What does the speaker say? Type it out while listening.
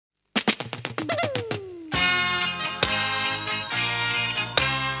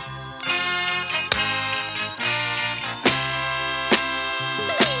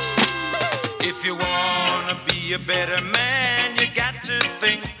be a better man, you got to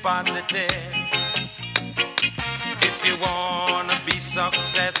think positive. If you wanna be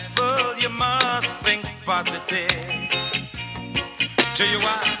successful, you must think positive. Tell you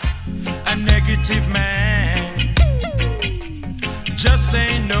why, a negative man just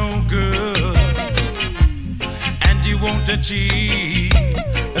ain't no good, and you won't achieve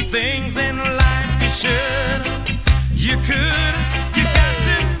the things in life you should. You could, you got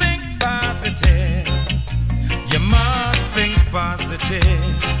to think positive. You must think positive.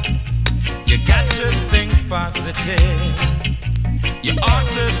 You got to think positive. You ought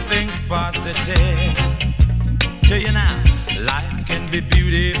to think positive. Tell you now, life can be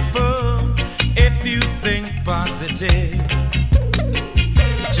beautiful if you think positive.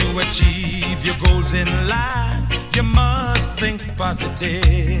 To achieve your goals in life, you must think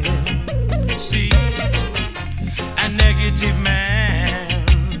positive. See, a negative man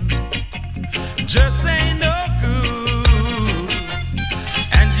just ain't no good,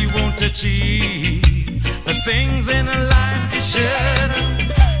 and you won't achieve the things in life you should.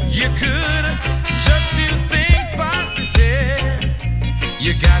 You could, just you think positive.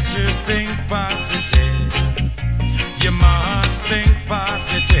 You got to think positive. You must think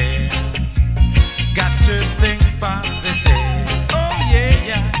positive. Got to think positive. Oh yeah,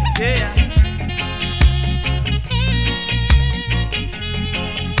 yeah, yeah.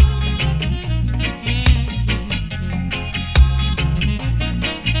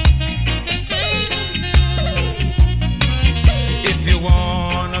 If you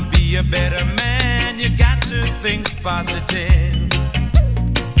wanna be a better man, you got to think positive.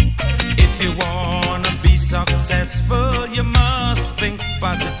 If you wanna be successful, you must think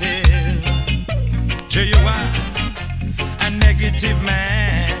positive. Tell you why, a negative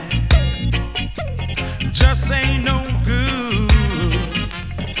man just ain't no good,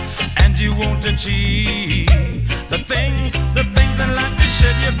 and you won't achieve the things in life you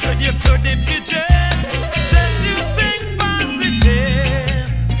should. You could if you just you think positive.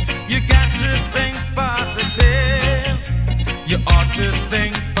 You got to think positive. You ought to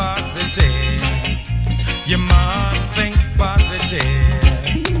think positive. You must think positive.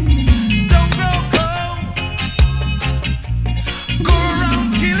 Don't grow cold. Go around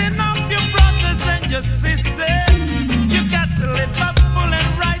killing off your brothers and your sisters. You got to live up full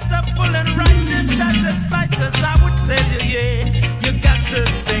and right in Judge's sight. As I would say to you, yeah, you got to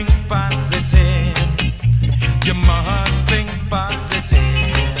think positive. You must think positive.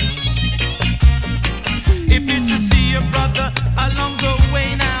 If you just see your brother along the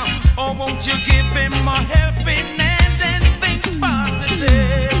way now, or won't you give him a helping hand and think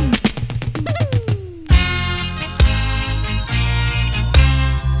positive?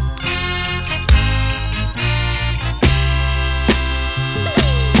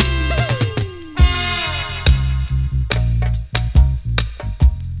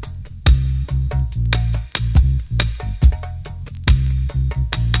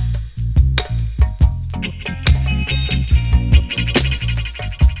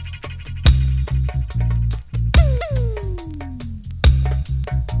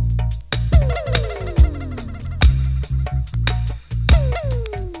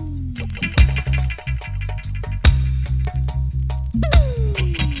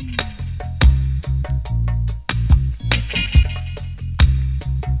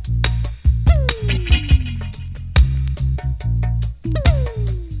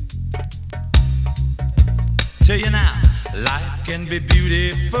 Tell you now, life can be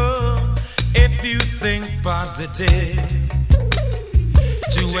beautiful if you think positive.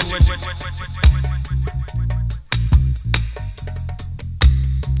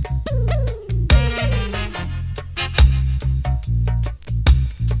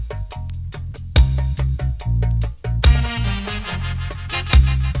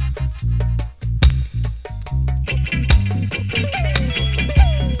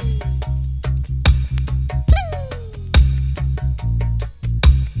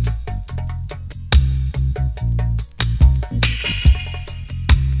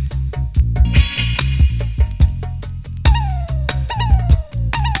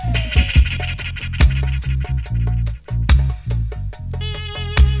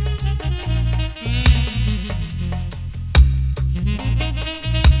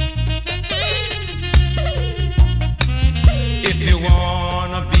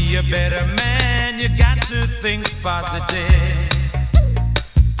 Better man, you got to think positive.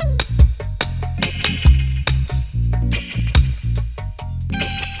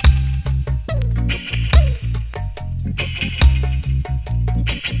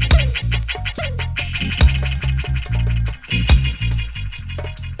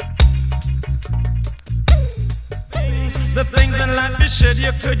 be shed,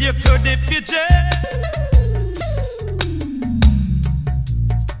 you could if you just.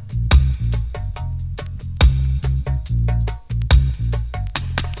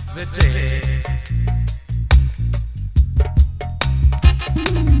 The day